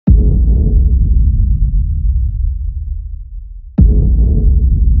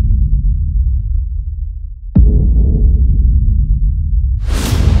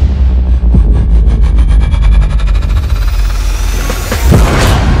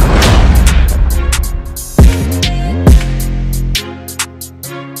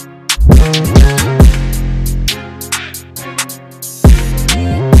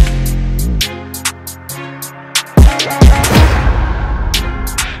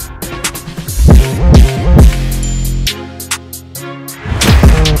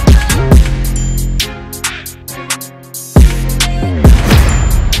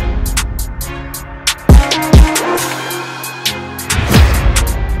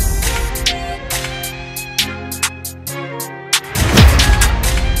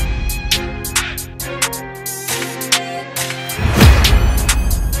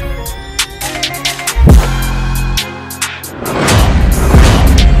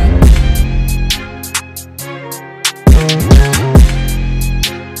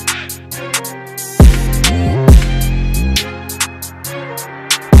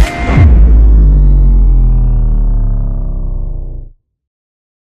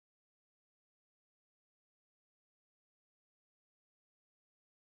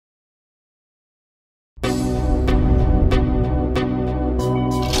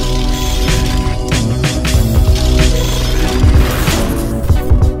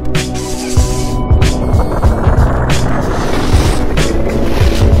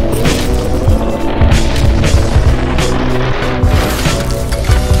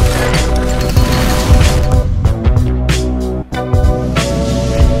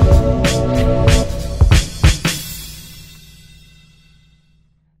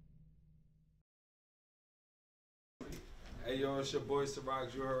it's your boy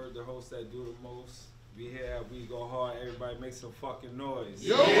Ciroc. You heard the host that do the most. We here, we go hard. Everybody make some fucking noise.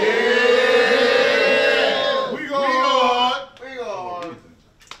 Yo! Yeah! We go hard. We go hard.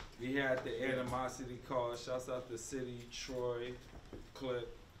 We here at the Animosity call. Shouts out to City, Troy,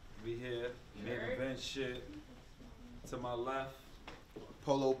 Clip. We here. Main event shit. To my left.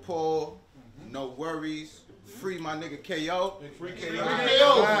 Polo Paul. No worries. Free my nigga KO. Free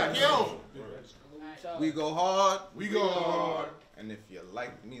KO. We go hard. We go hard. And if you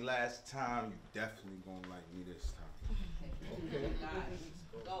liked me last time, you definitely gonna like me this time. Okay.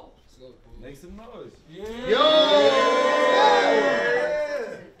 Go. Make some noise. Yeah. Yo!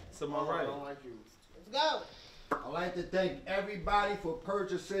 To my right. Let's go. I'd like to thank everybody for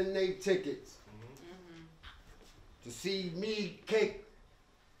purchasing their tickets. To see me kick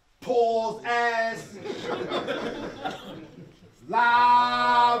Paul's ass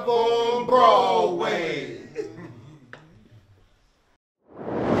live on Broadway.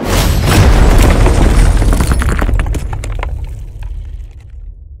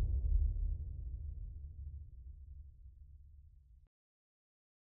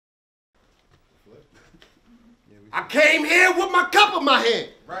 I came here with my cup in my hand.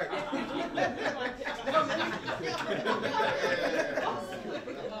 Right.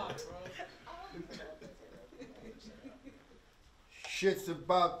 Shit's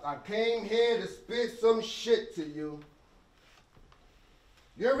about, I came here to spit some shit to you.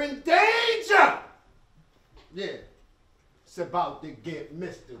 You're in danger! Yeah, it's about to get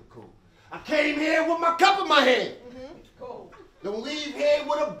mystical. I came here with my cup in my hand. Cool. Don't leave here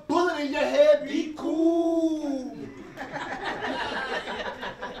with a bullet in your head, be cool.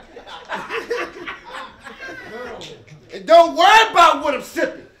 And don't worry about what I'm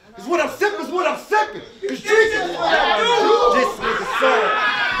sipping. Cause what I'm sipping is what I'm sipping. Cause drinking is what I do. This nigga soul.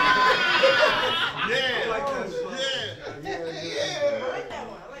 Yeah. I like that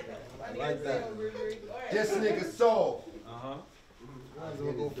one. I like that. This nigga soul.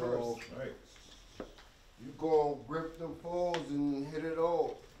 You gon' grip them foes and hit it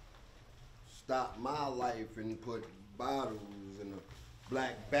all. Stop my life and put bottles in a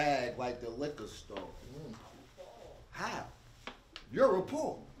black bag like the liquor store. How? You're a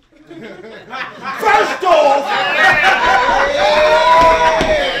poor. First off,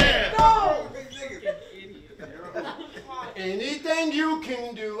 anything you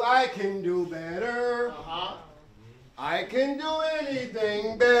can do, I can do better. I can do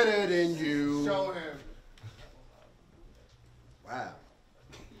anything better than you. Show him. Wow.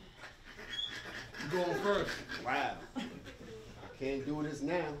 You going first. Wow. I can't do this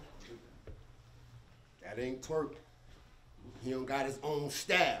now. That ain't twerk. He don't got his own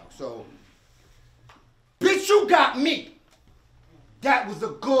style, so. Bitch, you got me. That was a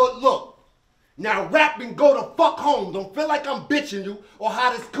good look. Now rap and go the fuck home. Don't feel like I'm bitching you or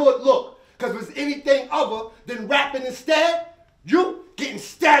how this could look. Cause if it's anything other than rapping instead, you getting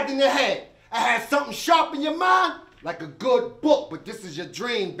stabbed in the head. I had something sharp in your mind, like a good book, but this is your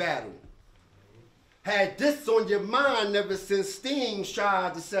dream battle. Had this on your mind ever since Steam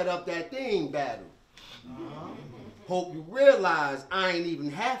tried to set up that theme battle. Hope you realize I ain't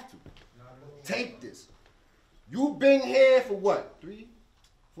even have to. Take this. You been here for what, 3,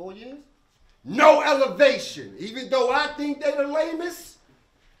 4 years? No elevation. Even though I think they the lamest,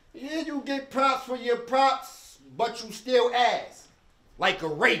 yeah, you get props for your props, but you still ass. Like a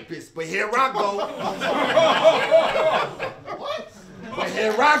rapist, but here I go. What? But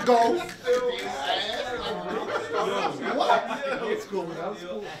here I go. What?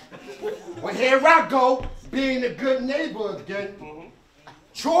 Well, here I go, being a good neighbor again.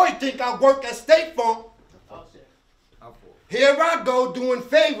 Troy think I work at State Farm. Here I go doing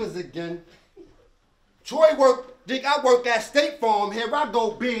favors again. Troy think I work at State Farm. Here I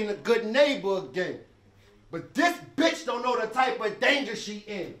go being a good neighbor again. But this bitch don't know the type of danger she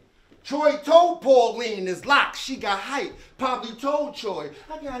in. Troy told Pauline is locked. She got hype. Probably told Troy,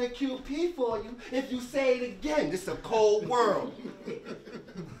 I got a QP for you if you say it again. This a cold world.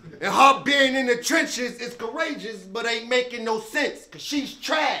 And her being in the trenches is courageous, but ain't making no sense, cause she's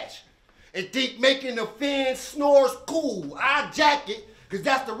trash. And think making the fans snores cool. I jack it, cause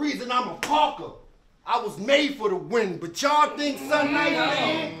that's the reason I'm a Parker. I was made for the win, but y'all think some nice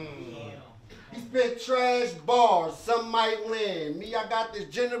man? He spit trash bars, some might land. Me, I got this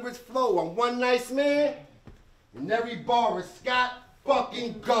generous flow. I'm one nice man, and every bar is Scott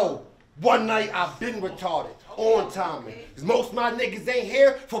fucking go. One night I've been retarded, on timing. Cause most of my niggas ain't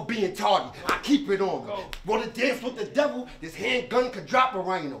here for being tardy. I keep it on me. Wanna dance with the devil? This handgun could drop a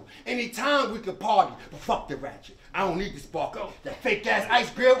rhino. Anytime we could party, but fuck the ratchet. I don't need the sparkle. That fake ass ice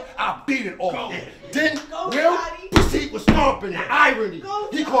grill, I'll beat it off. Then, Will, proceed with stomping and irony.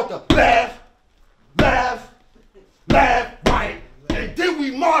 He caught the laugh, right. And then we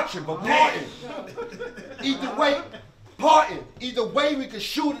marching, but parting. Either way we could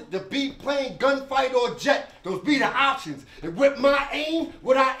shoot it, the beat, plane, gunfight, or jet. Those be the options. And with my aim,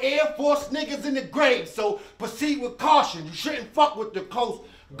 with our Air Force niggas in the grave. So proceed with caution. You shouldn't fuck with the Coast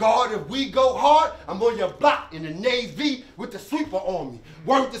Guard. If we go hard, I'm on your block in the Navy with the sweeper on me.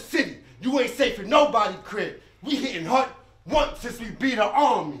 Word the city, you ain't safe in nobody's crib. We hitting hut once since we beat our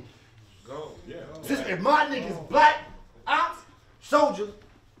army. Go. Yeah. Since if my niggas black, ops, soldiers,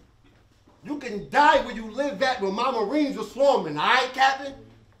 you can die where you live at when my Marines were swarming, alright, Captain?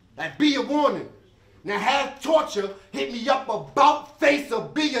 That be a warning. Now have torture hit me up about face or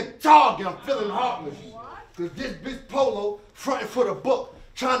be a target. I'm feeling heartless. Cause this bitch Polo fronting for the book,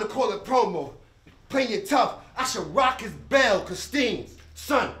 trying to call it promo. Playing it tough, I should rock his bell, Christine's.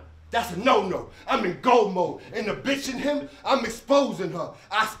 Son, that's a no-no. I'm in go mode. And the bitch in him, I'm exposing her.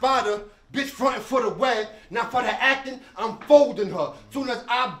 I spot her. Bitch frontin' for the wag, now for the acting, I'm folding her. Soon as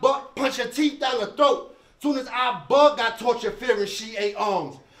I buck, punch her teeth down her throat. Soon as I bug, I torture fear and she ate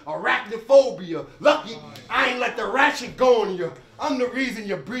arms. Arachnophobia, lucky I ain't let the ratchet go on you. I'm the reason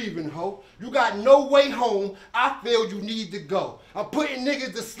you're breathing, ho. You got no way home, I feel you need to go. I'm putting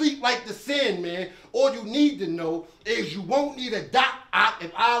niggas to sleep like the Sandman. All you need to know is you won't need a doc-op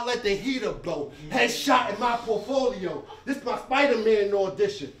if I let the heater blow. Headshot in my portfolio, this my Spider-Man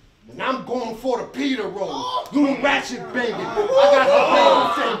audition. And I'm going for the Peter role. Little ratchet banging. I got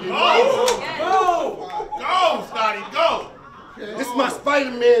the baby singing. Go, Scotty, go. This is my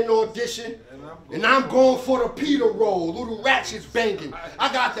Spider-Man audition. And I'm going for the Peter role. Little ratchets banging.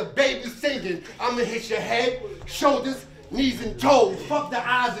 I got the baby singing. I'ma hit your head, shoulders, knees and toes. Fuck the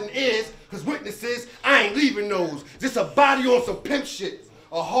eyes and ears, cause witnesses, I ain't leaving those. Just a body on some pimp shit.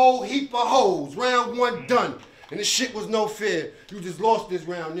 A whole heap of hoes. Round one done. And this shit was no fair. You just lost this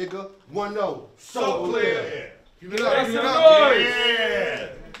round, nigga. 1-0. So clear. Give it up, give it up. Yeah.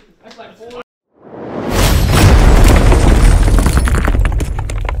 That's like 4.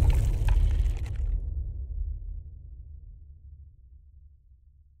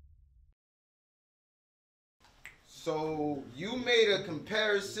 So you made a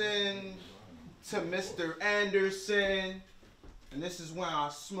comparison to Mr. Anderson, and this is when I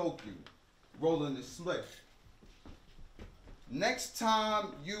smoke you, rolling the spliff. Next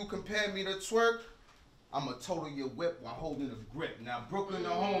time you compare me to Twerk, I'ma total your whip while holding a grip. Now Brooklyn the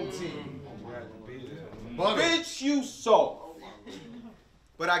home team. But bitch, you soft.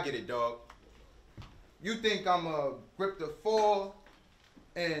 But I get it, dog. You think I'ma grip the 4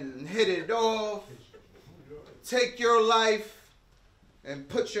 and hit it off, take your life, and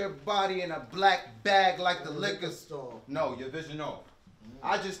put your body in a black bag like the liquor store? No, your vision off.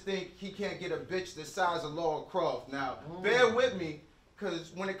 I just think he can't get a bitch the size of Laura Croft. Now, bear with me,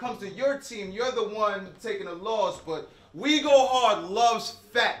 because when it comes to your team, you're the one taking a loss, but Wegohardtv loves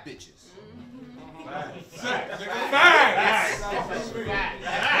fat bitches.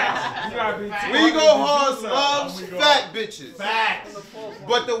 Wegohardtv loves fat bitches.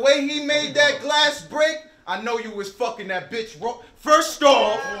 But the way he made that glass break, I know you was fucking that bitch. First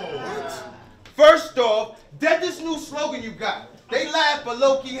off, that this new slogan you got. They laugh but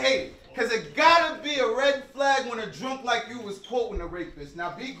low-key hate it. Cause it gotta be a red flag when a drunk like you was quoting a rapist.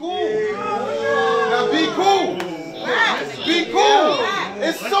 Now be cool. Now be cool. Be cool.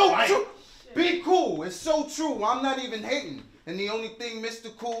 It's so true. Be cool. It's so true. I'm not even hating. And the only thing Mr.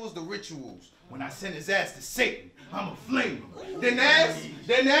 Cool is the rituals. When I send his ass to Satan, I'ma flame him. Then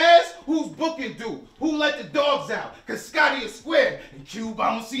ask who's booking dude? Who let the dogs out? Cause Scotty is square. And Cube,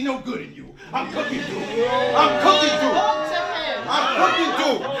 I don't see no good in you. I'm cooking dude. I'm cooking dude. I'm cooking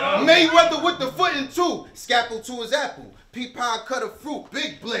dude. Mayweather with the foot in 2. Scalpel to his apple. Pea pie cut of fruit.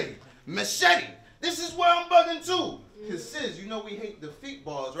 Big blade. Machete. This is where I'm bugging too. Cause sis, you know we hate the feet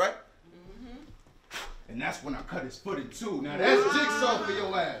balls, right? And that's when I cut his foot in 2. Now that's jigsaw for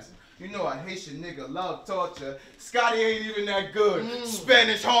your ass. You know a Haitian nigga love torture. Scotty ain't even that good.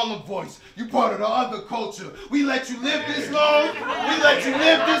 Spanish Harlem voice. You part of the other culture. We let you live this long. We let you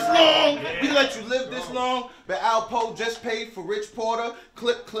live this long. We let you live this long. But Alpo just paid for Rich Porter.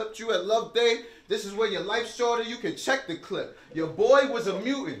 Clipped you at Love Day. This is where your life's shorter. You can check the clip. Your boy was a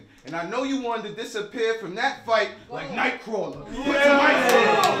mutant. And I know you wanted to disappear from that fight like Nightcrawler. Put some ice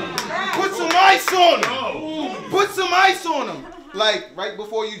on him. Put some ice on him. Put some ice on him. Like, right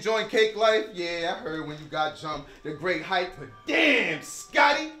before you joined Cake Life? Yeah, I heard when you got jumped, the great hype, but damn,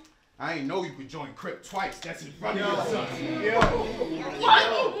 Scotty, I ain't know you could join Crip twice. That's in front of your son.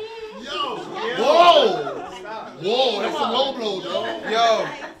 Whoa, that's a low blow, though. Yo,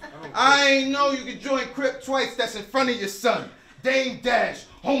 I ain't know you could join Crip twice. That's in front of your son. Dame Dash,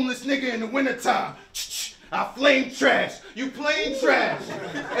 homeless nigga in the wintertime. I flame trash, you plain trash.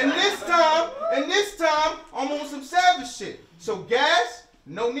 And this time, I'm on some savage shit. So gas,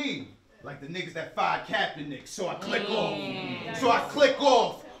 no need. Like the niggas that fired Captain Nick, so I click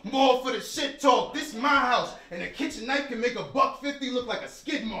off. More for the shit talk. This is my house, and a kitchen knife can make a $1.50 look like a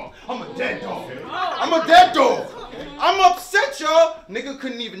skid mark. I'm a dead dog. I'm upset, y'all. Nigga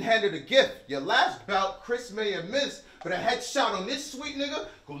couldn't even handle the gift. Your last bout, Chris may have missed, but a headshot on this sweet nigga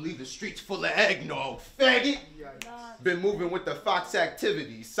gon' leave the streets full of eggnog. Faggot. Been moving with the Fox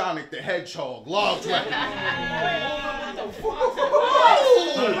activities. Sonic the Hedgehog, large weapon.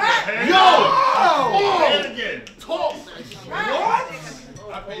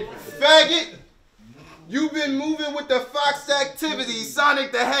 Faggot, you've been moving with the Fox activities,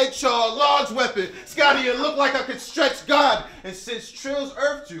 Sonic the Hedgehog, large weapon. Scotty, it look like I could stretch God. And since Trills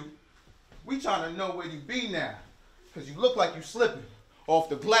earthed you, we trying to know where you be now. Cause you look like you slipping off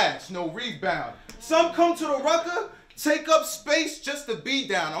the glass, no rebound. Some come to the rucker, take up space just to be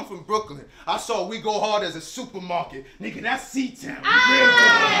down. I'm from Brooklyn. I saw Wegohardtv as a supermarket. Nigga, that's C-Town.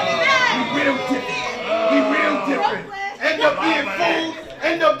 We real different.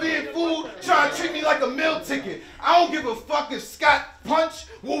 End up being food, trying to treat me like a meal ticket. I don't give a fuck if Scott punch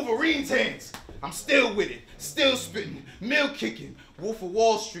Wolverine's hands. I'm still with it, still spitting, meal kicking, Wolf of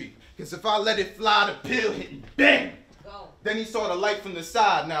Wall Street. Cause if I let it fly, the pill hit me, bang! Then he saw the light from the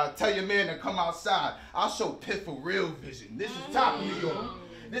side. Now tell your man to come outside. I'll show Piff a real vision. This is top of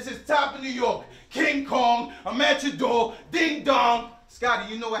New York. King Kong, I'm at your door, ding dong.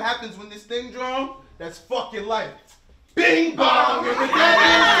 Scotty, you know what happens when this thing drawn? That's fucking life. Bing bong! And with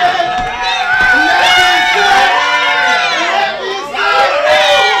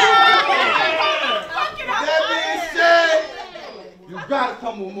that being said, you gotta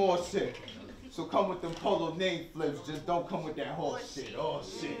come with more shit. So come with them Polo name flips, just don't come with that horse shit. Oh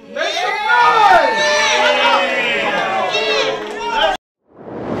shit. Make some noise!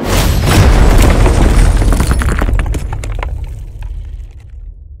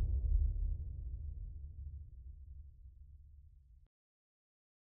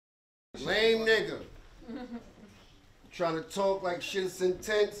 Lame nigga. Trying to talk like shit's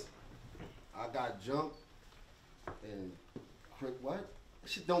intense. I got jumped. And what?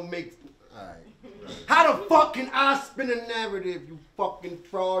 Shit don't make. Alright. How the fuck can I spin a narrative, you fucking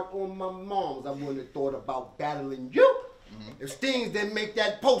fraud, on my moms? I wouldn't have thought about battling you. There's things that make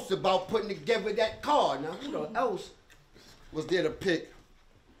that post about putting together that card. Now, who the else was there to pick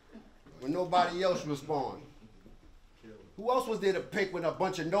when nobody else responded? Who else was there to pick when a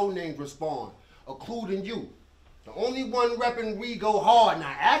bunch of no-names respond, including you? The only one repping Wegohardtv,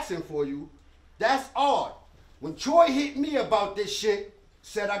 not asking for you, that's odd. When Troy hit me about this shit,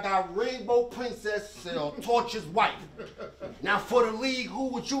 said I got Rainbow Princess or Torture's wife. Now for the league, who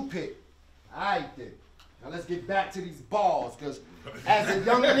would you pick? Alright then. Now let's get back to these balls, cause as a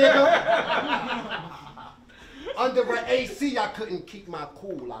young nigga, under an AC, I couldn't keep my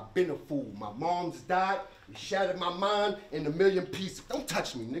cool. I've been a fool. My mom's died. It shattered my mind in a million pieces. Don't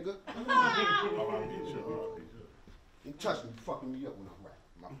touch me, nigga. Don't touch me. You fucking me up when I rap.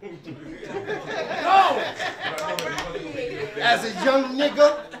 No! As a young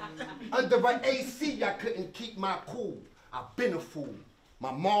nigga, under an AC, I couldn't keep my cool. I've been a fool.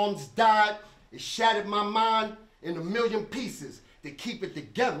 My mom's died. It shattered my mind in a million pieces. To keep it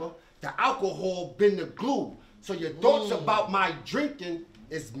together, the alcohol been the glue. So your thoughts about my drinking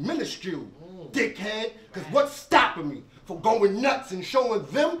is minuscule, dickhead. Cause what's stopping me from going nuts and showing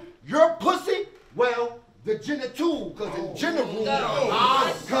them your pussy? Well, the genital, cause in general,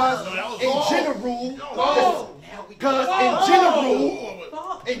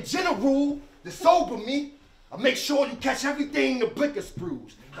 the sober me, I make sure you catch everything the blicker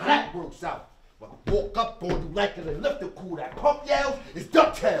sprues. That works out. When I walk up on you like it and lift the cool, that pump yells is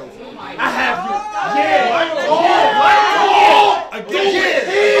DuckTales. I have you.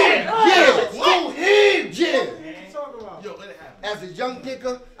 As a young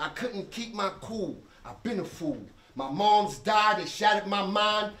nigga, I couldn't keep my cool. I've been a fool. My mom's died, it shattered my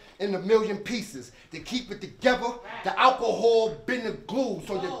mind in a million pieces. To keep it together, the alcohol been the glue.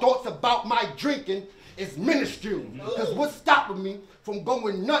 So your thoughts about my drinking is minuscule. Cause what's stopping me from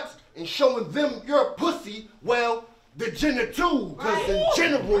going nuts and showing them your pussy? Well, the gender too, cause in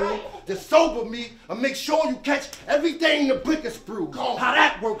general, the sober me, I make sure you catch everything the blicker sprue. How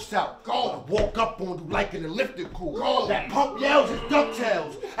that works out. I walk up on you like an elliptical. That pump yells is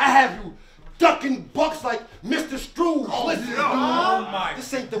ducktails. I have you ducking bucks like Mr. Scrooge. Listen, dude,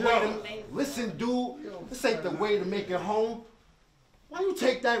 this ain't the way to listen, dude. This ain't the way to make it home. Why you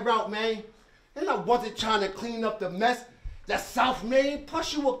take that route, man? And I wasn't trying to clean up the mess that South made.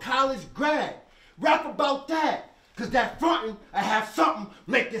 Plus you a college grad. Rap about that. Cause that frontin', I have something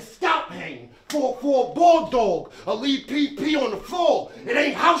make your scalp hang. For a bulldog, a lead PP on the floor. It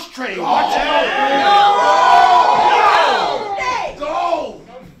ain't house trained. Watch out. Go!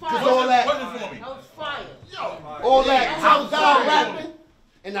 Cause all that house out rapping,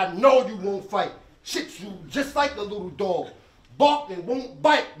 and I know you won't fight. Shit you just like a little dog. Bark and won't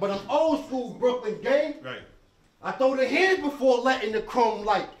bite, but I'm old school Brooklyn gang. Right. I throw the hands before letting the chrome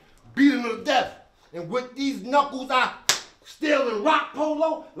light. Beat him to death. And with these knuckles, I still in rock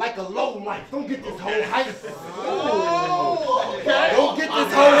polo like a low life. Don't get this whole hype. Okay. Don't get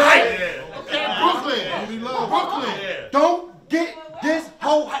this whole hype. Okay, Brooklyn. Don't get this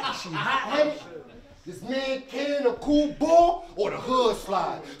whole hype. She hot-headed. This man can a cool ball or the hood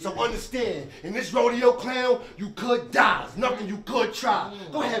slide. So understand, in this rodeo clown, you could die. There's nothing you could try.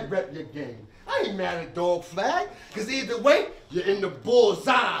 Go ahead, rep your game. I ain't mad at dog flag, cause either way, you're in the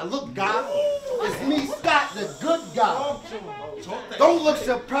bullseye. Look, guy, it's me, Scott, the good guy. Don't look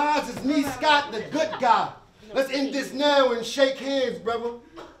surprised, it's me, Scott, the good guy. Let's end this now and shake hands, brother.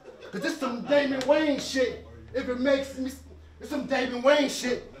 Cause this some Damon Wayne shit. If it makes me, it's some Damon Wayne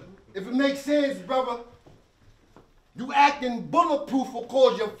shit. If it makes sense, brother. You acting bulletproof will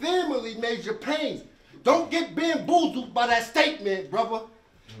cause your family major pains. Don't get bamboozled by that statement, brother.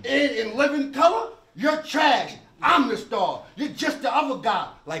 And in living color, you're trash. I'm the star. You're just the other guy,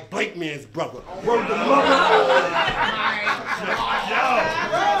 like Blake Man's brother. Word to mother.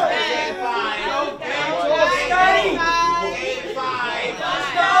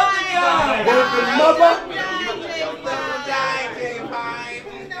 Word to mother.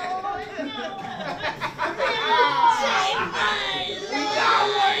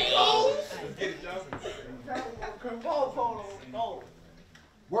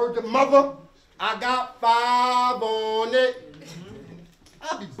 Word to mother, I got 5 on it.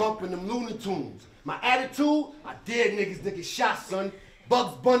 I be bumping them Looney Tunes. My attitude, I dare niggas to get shot, son.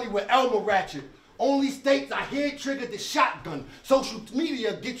 Bugs Bunny with Elmer Ratchet. Only states I hear triggered the shotgun. Social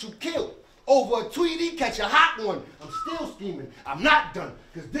media get you killed. Over a Tweety, catch a hot one. I'm still scheming. I'm not done.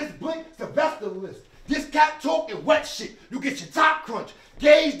 Cause this blick, Sylvester list. This cat talking wet shit. You get your top crunch.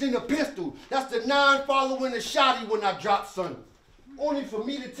 Gazed in a pistol. That's the 9 following the shotty when I drop, son. Only for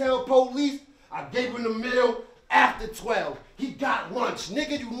me to tell police I gave him the meal after 12. He got lunch.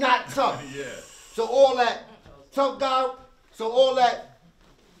 Nigga, you not tough. Yeah. So all that, tough guy, so all that,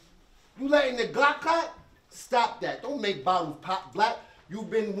 you letting the Glock clap? Stop that. Don't make bottles pop black. You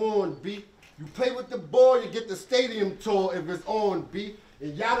been warned, B. You play with the ball, you get the stadium tour if it's on, B.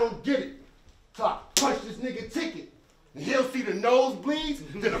 And y'all don't get it. So I punch this nigga ticket. And he'll see the nosebleeds,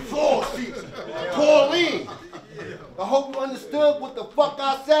 then the floor seats. Pauline. I hope you understood what the fuck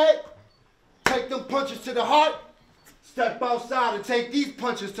I said. Take them punches to the heart. Step outside and take these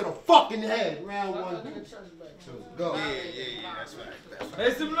punches to the fucking head. Round 1. Go. Yeah, that's right.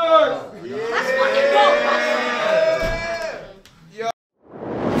 Make some noise.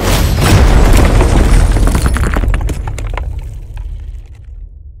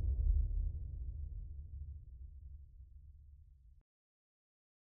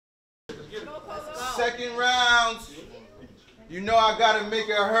 Second round. You know I gotta make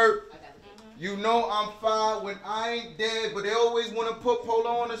it hurt. You know I'm fine when I ain't dead, but they always want to put Polo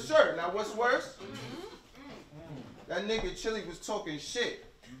on a shirt. Now what's worse? That nigga Chili was talking shit.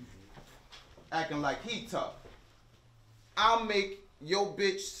 Acting like he tough. I'll make your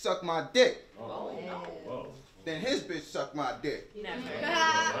bitch suck my dick. Then his bitch suck my dick.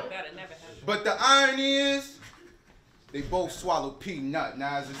 But the irony is, they both swallow peanut.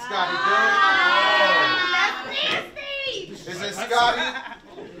 Now is it Scotty good?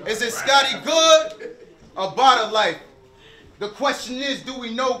 Is it Scotty good or Bada Life? The question is, do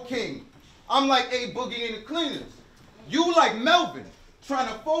we know King? I'm like A Boogie in the Cleaners. You like Melvin, trying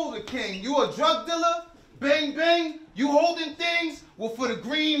to fold the king. You a drug dealer? Bang bang. You holding things? Well, for the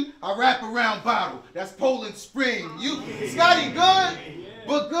green, I wrap around bottle. That's Poland Spring. You Scotty good,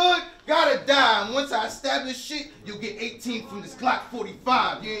 but good gotta die. And once I establish shit, you'll get 18 from this Glock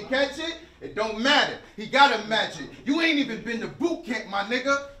 45. You ain't catch it? It don't matter. He gotta match it. You ain't even been to boot camp, my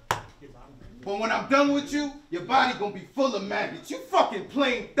nigga. But when I'm done with you, your body gonna be full of maggots. You fucking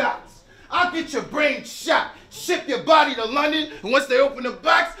plain thoughts. I'll get your brain shot, ship your body to London, and once they open the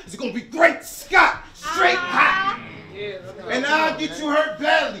box, it's gonna be great Scott, straight hot. And I'll get you hurt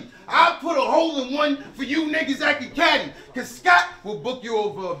badly. I'll put a hole in one for you niggas acting catty. Cause Scott will book you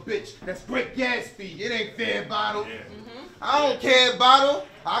over a bitch. That's great gas fee. It ain't fair, Bottle. I don't care, Bottle.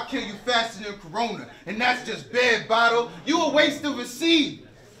 I'll kill you faster than Corona. And that's just bad, Bottle. You a waste of a seed.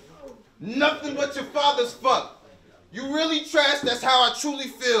 Nothing but your father's fuck. You really trash, that's how I truly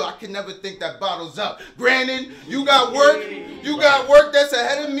feel. I can never think that Bottle's up. Brandon, you got work. You got work that's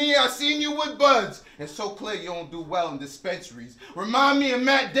ahead of me. I seen you with buds. And so clear you don't do well in dispensaries. Remind me of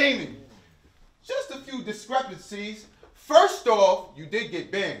Matt Damon. Just a few discrepancies. First off, you did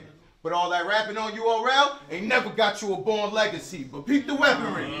get banned. But all that rapping on URL ain't never got you a born legacy. But peep the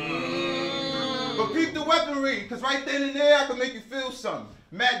weaponry. But peep the weaponry, because right then and there I can make you feel something.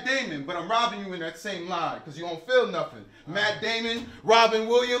 Matt Damon, but I'm robbing you in that same line, because you don't feel nothing. Matt Damon, Robin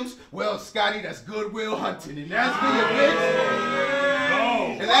Williams, well, Scotty, that's Goodwill Hunting. And as for your bitch,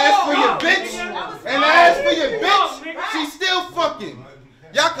 and as for your bitch, and as for your bitch, she's still fucking.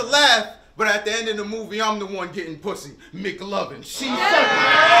 Y'all can laugh, but at the end of the movie, I'm the one getting pussy. McLovin. She's sucking.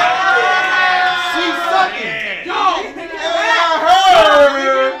 She's sucking.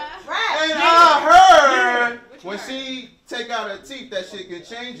 And I heard, when she take out her teeth, that shit can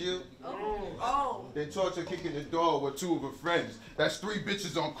change you. They torture kicking the door with two of her friends. That's 3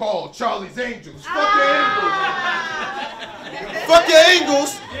 bitches on call. Charlie's Angels. Fuck your angles. Fuck your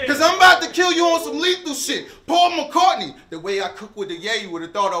angles, because I'm about to kill you on some lethal shit. Paul McCartney. The way I cook with the yeah, you would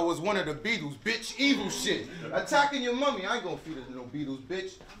have thought I was one of the Beatles. Bitch, evil shit. Attacking your mummy. I ain't gonna feed her to no Beatles,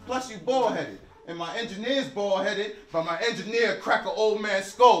 bitch. Plus you bald-headed. And my engineer's bald-headed, but my engineer crack an old man's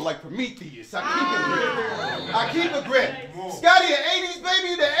skull like Prometheus. I keep a grip. Scotty, an 80s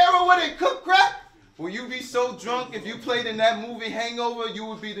baby, the era where they cook crack? Will you be so drunk if you played in that movie Hangover, you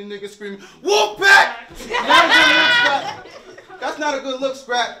would be the nigga screaming, Wolfpack! That's not a good look,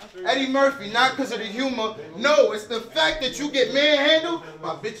 Scrap. Eddie Murphy, not because of the humor. No, it's the fact that you get manhandled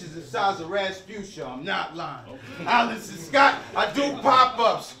by bitches the size of Rasputia. I'm not lying. Alice and Scott, I do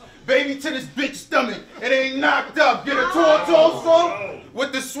pop-ups. Baby to this bitch stomach, it ain't knocked up. Get a torso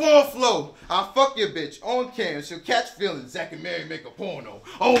with the swan flow. I'll fuck your bitch on cam. She'll catch feelings. Zack and Mary make a porno.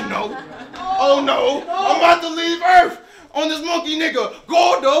 Oh no, oh no, I'm about to leave Earth on this monkey nigga.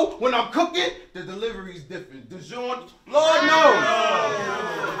 Gordo, when I'm cooking, the delivery's different. DeJean, Lord knows.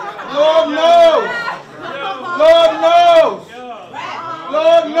 Lord knows. Lord knows.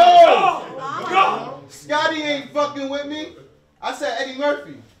 Lord knows. Scotty ain't fucking with me. I said Eddie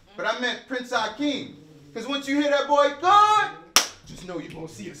Murphy. But I meant Prince Hakeem. Because once you hear that boy good, just know you're going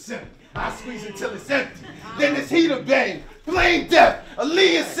to see a 7. I squeeze until it's empty. Then it's heater bang, plain death,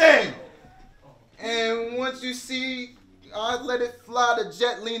 Aaliyah sang. And once you see, I let it fly the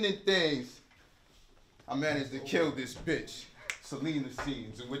jet leaning things. I managed to kill this bitch, Selena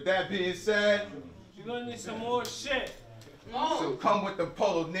scenes. And with that being said, you're going to need some more shit. So come with the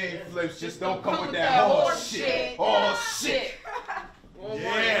Polo name flips, just don't come with that horse shit. Horse shit.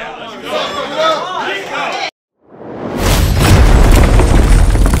 Yeah, let's go.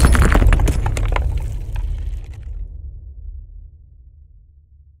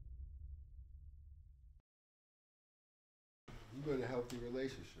 You're in a healthy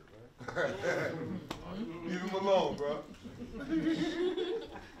relationship, right? Leave him alone, bro. You're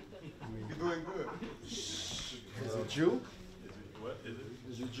doing good. Is it you? What is it?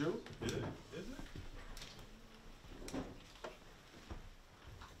 Is it you? Is it?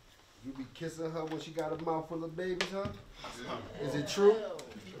 You be kissing her when she got a mouth full of babies, huh? Is it true?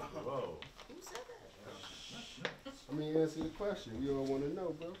 Whoa. I mean, answer the question. You don't want to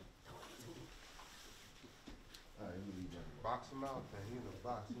know, bro. All right, let me leave that. Box him out, man. He in the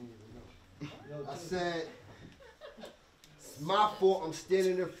box. He need to know. I said, it's my fault I'm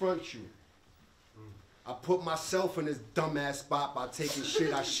standing in front of you. I put myself in this dumbass spot by taking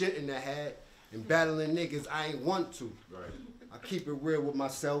shit I shouldn't have had and battling niggas I ain't want to. Right. I keep it real with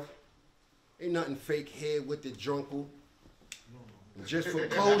myself. Ain't nothing fake here with the drunkle. And just for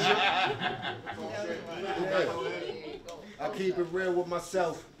closure, yeah, I keep it real with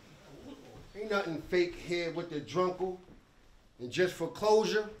myself. Ain't nothing fake here with the drunkle. And just for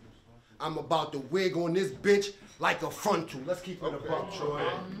closure, I'm about to wig on this bitch like a frontal. Let's keep it a buck, Troy.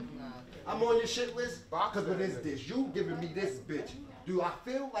 I'm on your shit list because of this dish. You giving me this bitch. Do I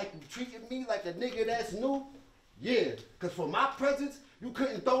feel like you treating me like a nigga that's new? Yeah, because for my presence, you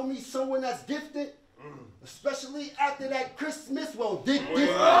couldn't throw me someone that's gifted. Especially after that Christmas. Well, dig this.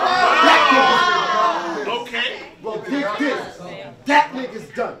 That nigga's done. Okay. Well, dig this. That nigga's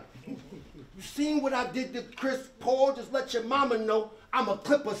done. You seen seen what I did to Chris Paul? Just let your mama know I'm a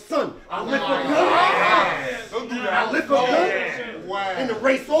Clipper son. I lift a gun. Don't do that. I lift a gun Wow. and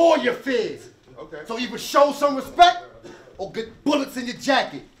erase all your fears. Okay. So either show some respect or get bullets in your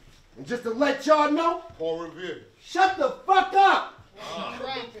jacket. And just to let y'all know, Paul Revere. shut the fuck up.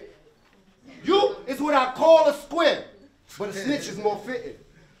 You is what I call a square, but a snitch is more fitting.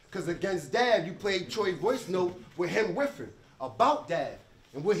 Cause against Dad, you played Troy voice note with him whiffing about Dad.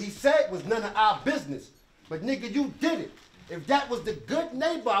 And what he said was none of our business. But nigga, you did it. If that was the good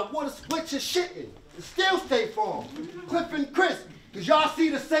neighbor, I would've split your shit in. And still stay firm. Cliff and Chris, cause y'all see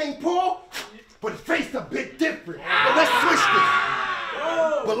the same Paul, but his face a bit different. But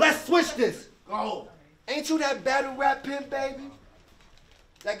let's switch this. Oh. Ain't you that battle rap pimp, baby?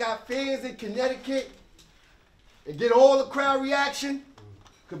 That got fans in Connecticut and get all the crowd reaction?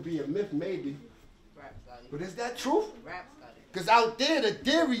 Could be a myth, maybe. Rap Scotty. But is that truth? Rap Scotty. Cause out there, the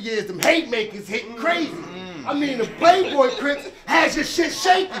theory is them hate makers hitting crazy. I mean, the Playboy Crips has your shit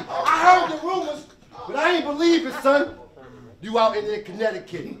shaking. I heard the rumors, but I ain't believe it, son. You out in there,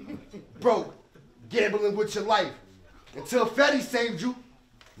 Connecticut, broke, gambling with your life. Until Fetty saved you,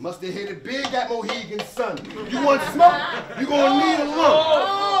 must have hit it big at Mohegan's son. You want smoke? You gonna need a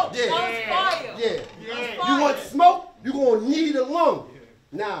lung. Yeah. You want smoke? You gonna need a lung.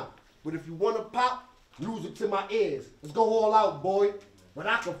 Now, but if you wanna pop, music to my ears. Let's go all out, boy. But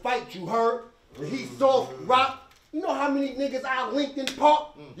I can fight, you heard? And he soft rock. You know how many niggas I linked in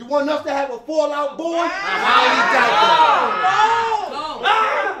Park? You want us to have a fallout, boy? I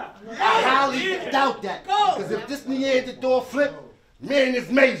highly doubt that. Because if this Neanderthal flip, man is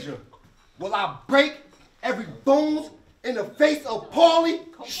major. Will I break every bones in the face of Paulie?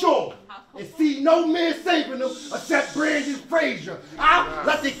 Sure. And see no man saving them except Brandon Frazier. I'll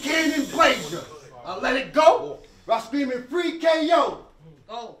let the cannon blaze you. I'll let it go while screaming free KO.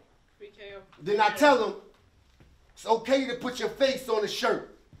 Go. Free KO. Then I tell them, it's okay to put your face on the shirt.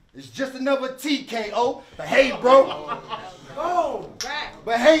 It's just another TKO. But hey, bro. Go. Rap.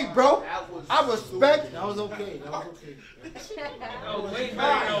 But hey, bro. I respect. That was okay. That was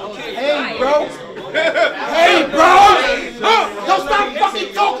okay. Hey, bro. Hey, bro. Don't stop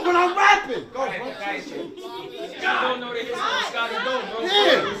fucking talking when I'm rapping.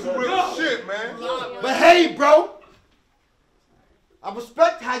 Yeah. Real shit, man. But hey, bro. I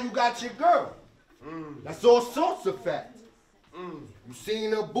respect how you got your girl. That's all sorts of facts. You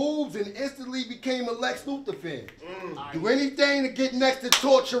seen her boobs and instantly became a Lex Luthor fan. Do anything to get next to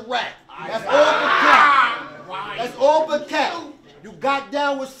torture rap. That's all but cap. That's all but cap. You got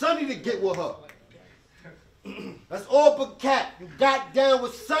down with Sonny to get with her. That's all but cap. You got down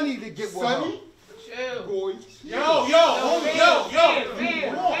with Sonny to get with her. Chill. Boys. Yo, bro. Yo,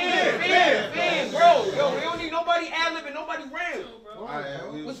 we don't need nobody ad-libbing, nobody real.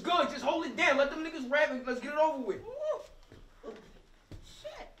 What's good? Just hold it down. Let them niggas rap and let's get it over with.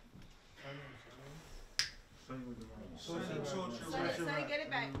 Sonny, get it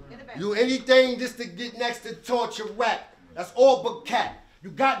back. Get it back. You anything just to get next to torture rap. That's all but cap.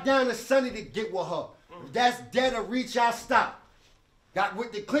 You got down to Sonny to get with her. If that's dead or reach, I stop. Got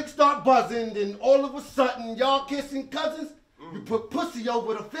with the click start buzzing, then all of a sudden y'all kissing cousins. You put pussy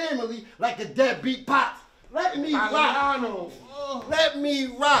over the family like a deadbeat pops. Let me rock. Let me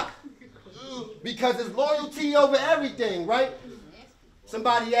rock. Because it's loyalty over everything, right?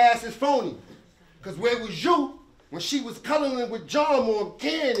 Somebody ass is phony. Cause where was you when she was cuddling with John on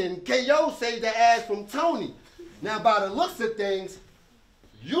Ken and KO saved the ass from Tony? Now by the looks of things,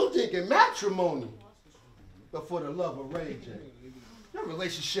 you thinking matrimony. But for the love of Ray J, your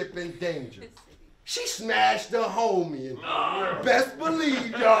relationship in danger. She smashed the homie and best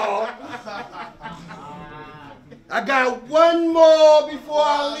believe y'all. I got one more before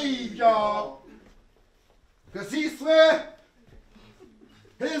I leave y'all. Cause he swear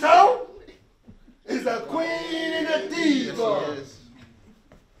his hoe is a queen and a diva.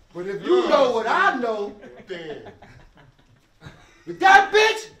 But if you know what I know, then with that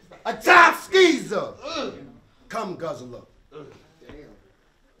bitch, a top skeezer. Come guzzle up.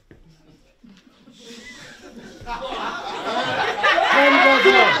 Come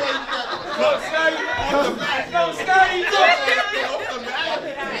guzzle up.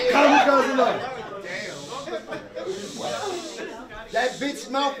 Come guzzle up. That bitch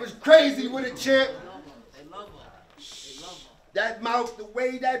mouth was crazy with it, champ. That mouth, the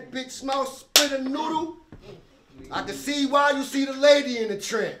way that bitch mouth spit a noodle, I can see why you see the lady in the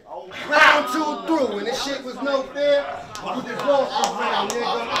tramp. Round 2 through, and this shit was no fair. You just lost the round,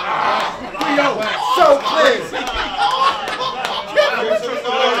 nigga. 3-0, so clear.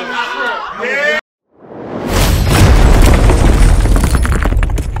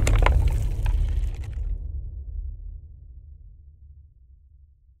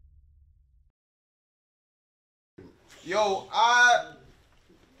 Yo, I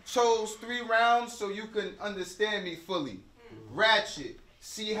chose 3 rounds so you can understand me fully. Ratchet.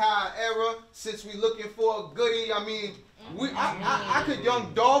 See how era, since we looking for a goodie, I mean, I could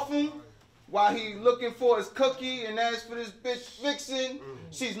young Dolphin while he looking for his cookie, and as for this bitch Vixen,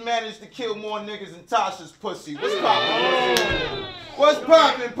 she's managed to kill more niggas than Tasha's pussy. What's poppin', pussy? What's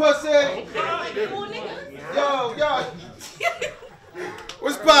poppin', pussy? Yo.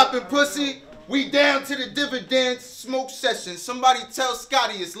 What's poppin', pussy? We down to the dividends smoke session. Somebody tell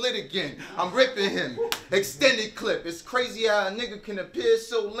Scotty it's lit again. I'm ripping him. Extended clip. It's crazy how a nigga can appear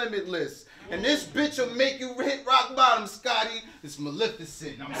so limitless. And this bitch will make you hit rock bottom, Scotty. It's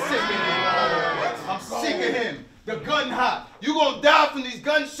Maleficent. I'm sick of him. I'm sick of him. The gun hot. You gonna die from these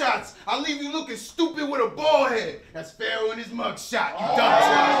gunshots. I'll leave you looking stupid with a ball head. That's Pharaoh in his mugshot. You dumb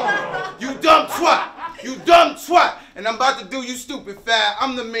twat. You dumb twat. You dumb twat. And I'm about to do you stupid fat.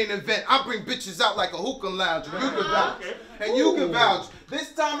 I'm the main event. I bring bitches out like a hookah lounge. And you can vouch. And you can vouch.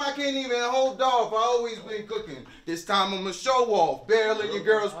 This time I can't even hold off. I always been cooking. This time I'ma show off. Barreling your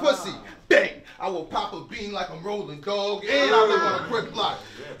girl's pussy. Bang! I will pop a bean like I'm rolling, dog. And I live on a brick block.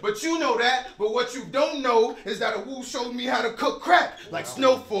 But you know that. But what you don't know is that a woo showed me how to cook crack like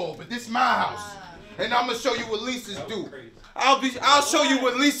Snowfall. But this my house. And I'ma show you what Lisa's do. I'll show you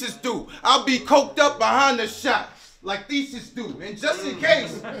what Lisa's do. I'll be coked up behind the shot. Like thesis do. And just in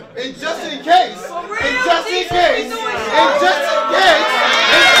case, and just in case, and just in case, and just in case,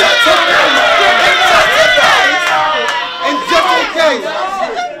 and just in case, and just in case,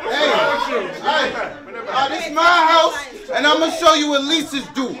 hey, this is my house, and I'm gonna show you what Lisa's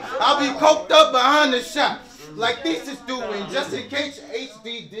do. I'll be coked up behind the shot. Like thesis do. And just in case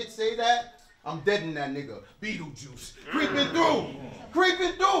HD did say that, I'm dead in that nigga. Beetlejuice. Creeping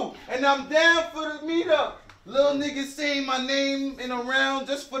through, and I'm down for the meetup. Little niggas saying my name in a round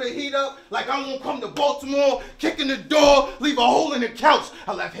just for the heat up. Like I won't come to Baltimore, kick in the door, leave a hole in the couch.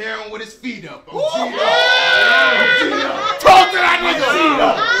 I left Heron with his feet up. I'm G'd up. Talk to that nigga.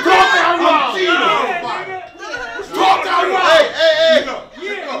 Talk to that Hey.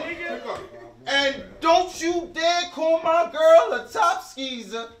 And don't you dare call my girl a top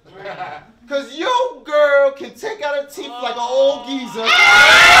skeezer. Cause your girl can take out her teeth like an old geezer.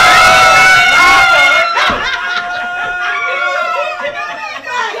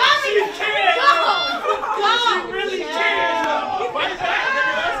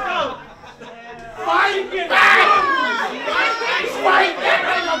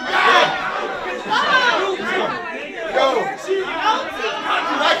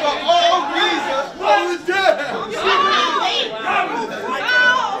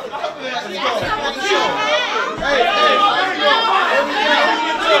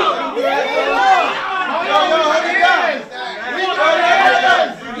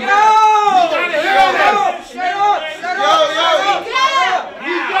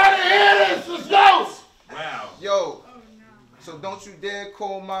 So don't you dare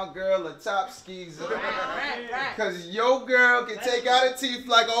call my girl a top skeezer. Cause your girl can take out her teeth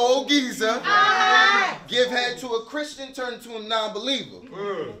like an old geezer. Give head to a Christian, turn into a non-believer.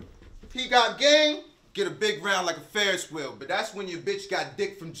 He got game, get a big round like a Ferris wheel. But that's when your bitch got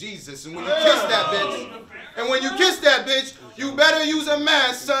dick from Jesus. And when you kiss that bitch, you better use a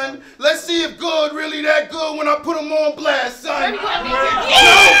mask, son. Let's see if good really that good when I put him on blast, son. No,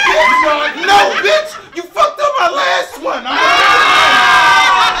 bitch. You fucked up my last one.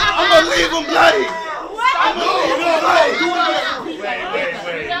 I'm gonna leave him bloody. I'm gonna leave him bloody. Wait.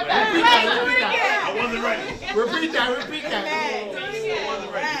 I wasn't ready. Repeat that.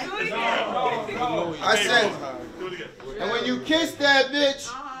 I said, and when you kiss that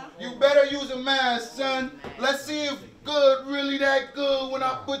bitch, you better use a mask, son. Let's see if good really that good when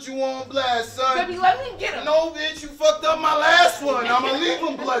I put you on blast, son. Baby, let me get him. No, bitch, you fucked up my last one. I'ma leave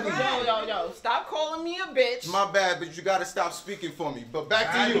him bloody. Yo, stop calling me a bitch. My bad, but you gotta stop speaking for me. But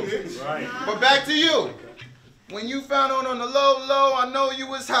back to you. But back to you. When you found out on the low, I know you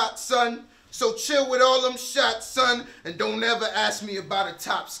was hot, son. So chill with all them shots, son, and don't ever ask me about a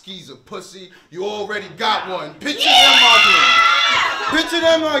top skeezer, pussy. You already got one. Picture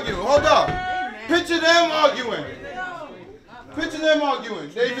them arguing. Hold up. Picture them arguing.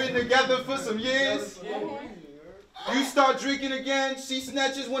 They've been together for some years. You start drinking again, she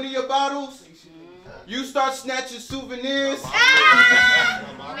snatches one of your bottles. You start snatching souvenirs.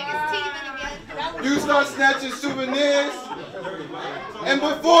 You start snatching souvenirs. And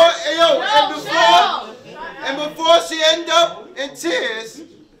before she end up in tears,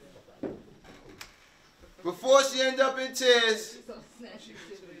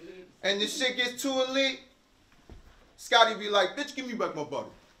 and the shit gets too elite, Scotty be like, bitch, give me back my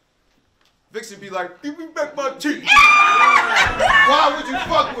bottle. Vixen be like, give me back my teeth. Why would you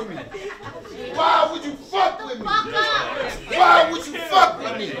fuck with me? Why would you fuck with me? Why would you fuck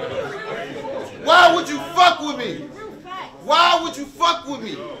with me? Why would you fuck with me? Why would you fuck with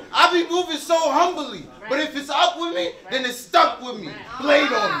me? I be moving so humbly, but if it's up with me, then it's stuck with me.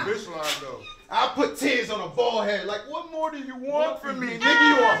 Blade on me. Bitch line though. I put tears on a bald head. Like, what more do you want from me? Nigga,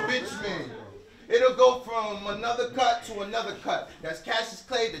 you a bitch, man. It'll go from another cut to another cut. That's Cassius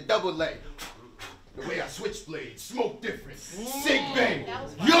Clay to double leg. The way I switch blades, smoke different. Sick bang.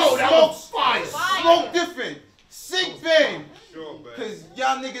 Yo, that was fire. Smoke different. Sick bang. Sure, man. Cause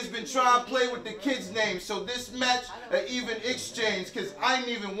y'all niggas been trying to play with the kids' names. So this match, an even exchange. Cause I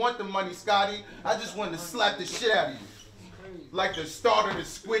didn't even want the money, Scotty. I just wanted to slap the shit out of you. Like the start of the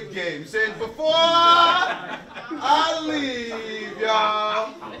Squid Games. And before I leave,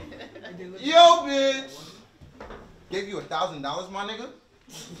 y'all. Yo, bitch. Gave you $1,000, my nigga?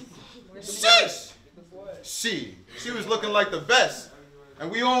 Sheesh. She was looking like the best.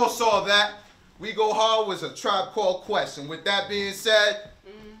 And we all saw that. We Go Hard was a Tribe Called Quest. And with that being said,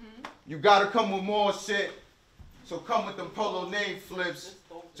 you gotta come with more shit. So come with them Polo name flips.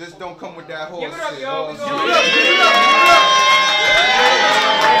 Just don't come with that horse Give it up, shit. yo. Give it up, give it up, give it up.